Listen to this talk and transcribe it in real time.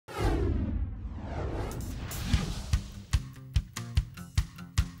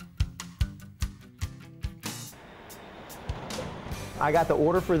I got the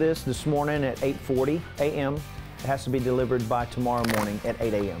order for this morning at 8:40 a.m. It has to be delivered by tomorrow morning at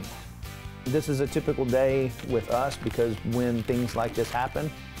 8 a.m. This is a typical day with us because when things like this happen,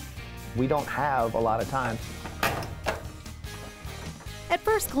 we don't have a lot of time. At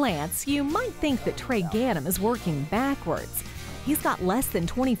first glance, you might think that Trey Ganem is working backwards. He's got less than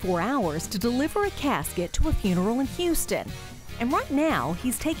 24 hours to deliver a casket to a funeral in Houston. And right now,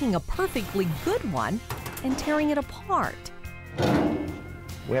 he's taking a perfectly good one and tearing it apart.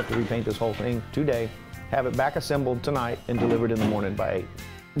 We have to repaint this whole thing today, have it back assembled tonight, and delivered in the morning by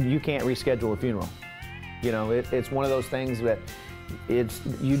 8. You can't reschedule a funeral. You know, it's one of those things that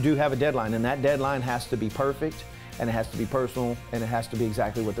you do have a deadline, and that deadline has to be perfect, and it has to be personal, and it has to be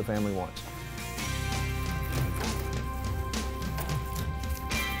exactly what the family wants.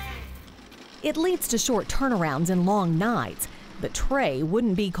 It leads to short turnarounds and long nights, but Trey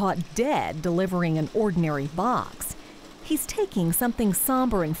wouldn't be caught dead delivering an ordinary box. He's taking something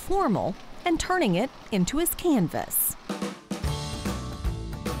somber and formal and turning it into his canvas.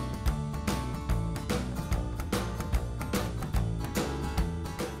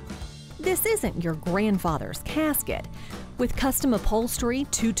 This isn't your grandfather's casket. With custom upholstery,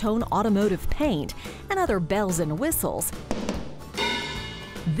 two-tone automotive paint, and other bells and whistles,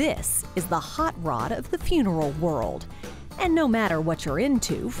 this is the hot rod of the funeral world. And no matter what you're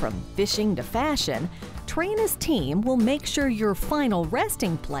into, from fishing to fashion, Trey and his team will make sure your final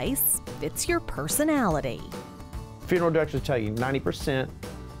resting place fits your personality. Funeral directors tell you 90%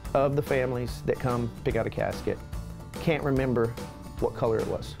 of the families that come pick out a casket can't remember what color it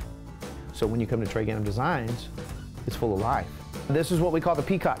was. So when you come to Trey Ganem Designs, it's full of life. This is what we call the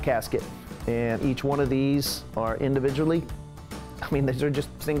peacock casket, and each one of these are individually, I mean, these are just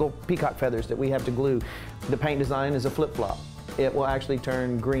single peacock feathers that we have to glue. The paint design is a flip-flop. It will actually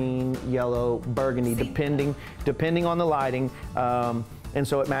turn green, yellow, burgundy, depending on the lighting, and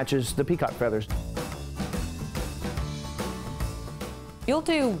so it matches the peacock feathers. You'll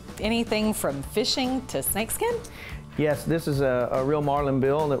do anything from fishing to snakeskin? Yes, this is a real marlin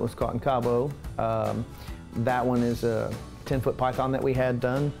bill that was caught in Cabo. That one is a 10-foot python that we had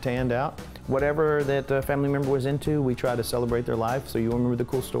done, tanned out. Whatever that a family member was into, we try to celebrate their life so you remember the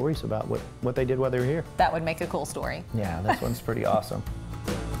cool stories about what they did while they were here. That would make a cool story. Yeah, this one's pretty awesome.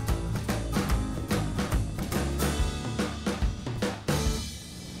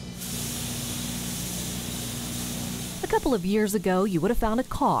 A couple of years ago, you would have found a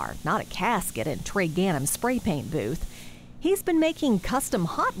car, not a casket, in Trey Ganem's spray paint booth. He's been making custom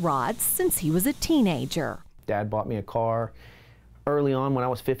hot rods since he was a teenager. Dad bought me a car early on when I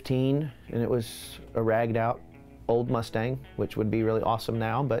was 15, and it was a ragged out old Mustang, which would be really awesome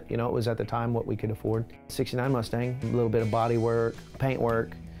now, but you know, it was at the time what we could afford. 69 Mustang, a little bit of body work, paint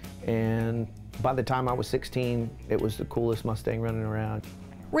work, and by the time I was 16, it was the coolest Mustang running around.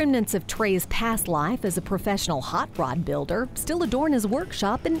 Remnants of Trey's past life as a professional hot rod builder still adorn his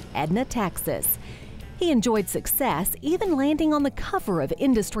workshop in Edna, Texas. He enjoyed success, even landing on the cover of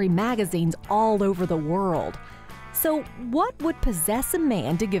industry magazines all over the world. So what would possess a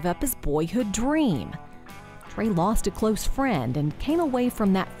man to give up his boyhood dream? Trey lost a close friend and came away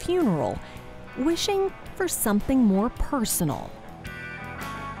from that funeral wishing for something more personal.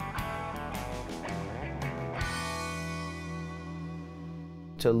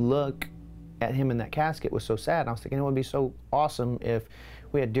 To look at him in that casket was so sad. I was thinking it would be so awesome if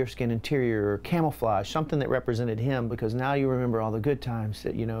we had deerskin interior or camouflage, something that represented him, because now you remember all the good times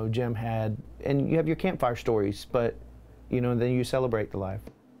that, you know, Jim had, and you have your campfire stories, but, you know, then you celebrate the life.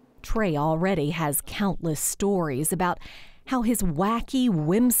 Trey already has countless stories about how his wacky,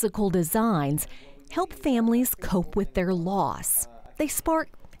 whimsical designs help families cope with their loss. They spark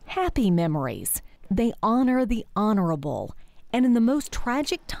happy memories. They honor the honorable. And in the most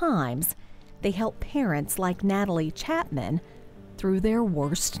tragic times, they help parents like Natalie Chapman through their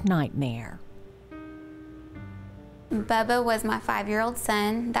worst nightmare. Bubba was my 5-year-old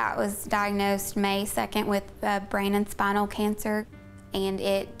son that was diagnosed May 2nd with brain and spinal cancer, and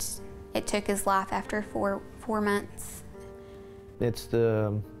it took his life after four months. It's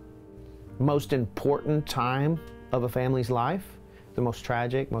the most important time of a family's life, the most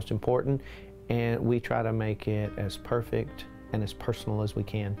tragic, most important, and we try to make it as perfect and as personal as we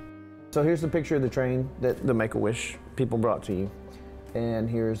can. So here's the picture of the train that the Make-A-Wish people brought to you. And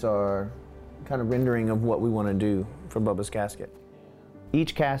here's our kind of rendering of what we want to do for Bubba's casket.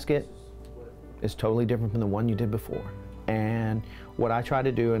 Each casket is totally different from the one you did before. And what I try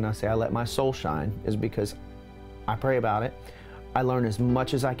to do, and I say I let my soul shine, is because I pray about it. I learn as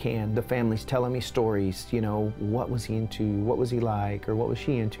much as I can. The family's telling me stories, you know, what was he into, what was he like, or what was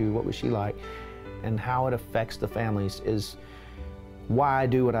she into, what was she like, and how it affects the families is why I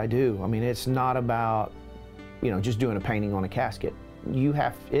do what I do. I mean, it's not about, you know, just doing a painting on a casket.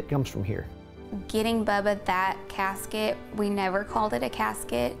 It comes from here. Getting Bubba that casket, we never called it a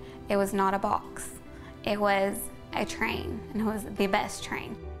casket. It was not a box. It was a train, and it was the best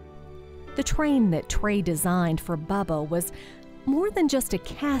train. The train that Trey designed for Bubba was more than just a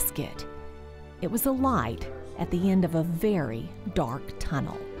casket. It was a light at the end of a very dark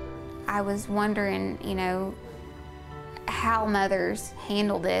tunnel. I was wondering, you know, how mothers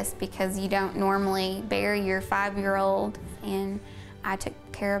handle this, because you don't normally bury your 5-year-old, and I took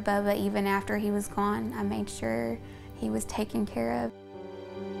care of Bubba even after he was gone. I made sure he was taken care of.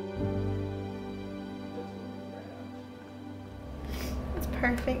 It's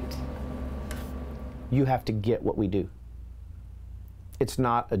perfect. You have to get what we do. It's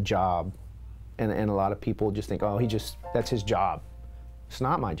not a job, and a lot of people just think, oh, that's his job. It's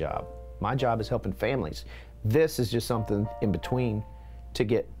not my job. My job is helping families. This is just something in between to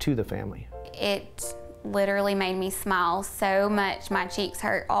get to the family. It literally made me smile so much. My cheeks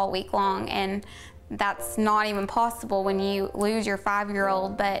hurt all week long, and that's not even possible when you lose your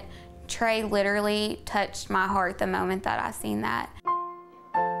 5-year-old, but Trey literally touched my heart the moment that I seen that.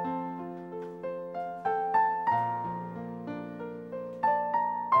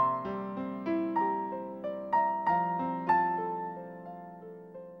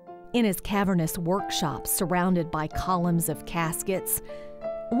 In his cavernous workshop surrounded by columns of caskets,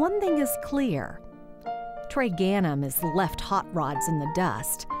 one thing is clear. Trey Ganem has left hot rods in the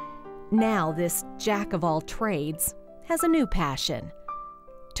dust. Now this jack of all trades has a new passion: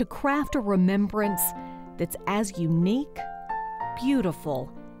 to craft a remembrance that's as unique, beautiful,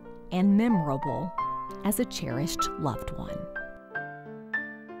 and memorable as a cherished loved one.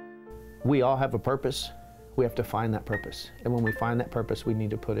 We all have a purpose. We have to find that purpose. And when we find that purpose, we need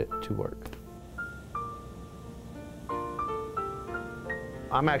to put it to work.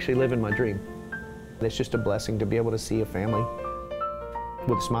 I'm actually living my dream. It's just a blessing to be able to see a family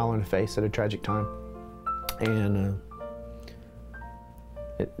with a smile on their face at a tragic time. And,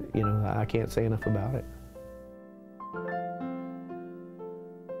 you know, I can't say enough about it.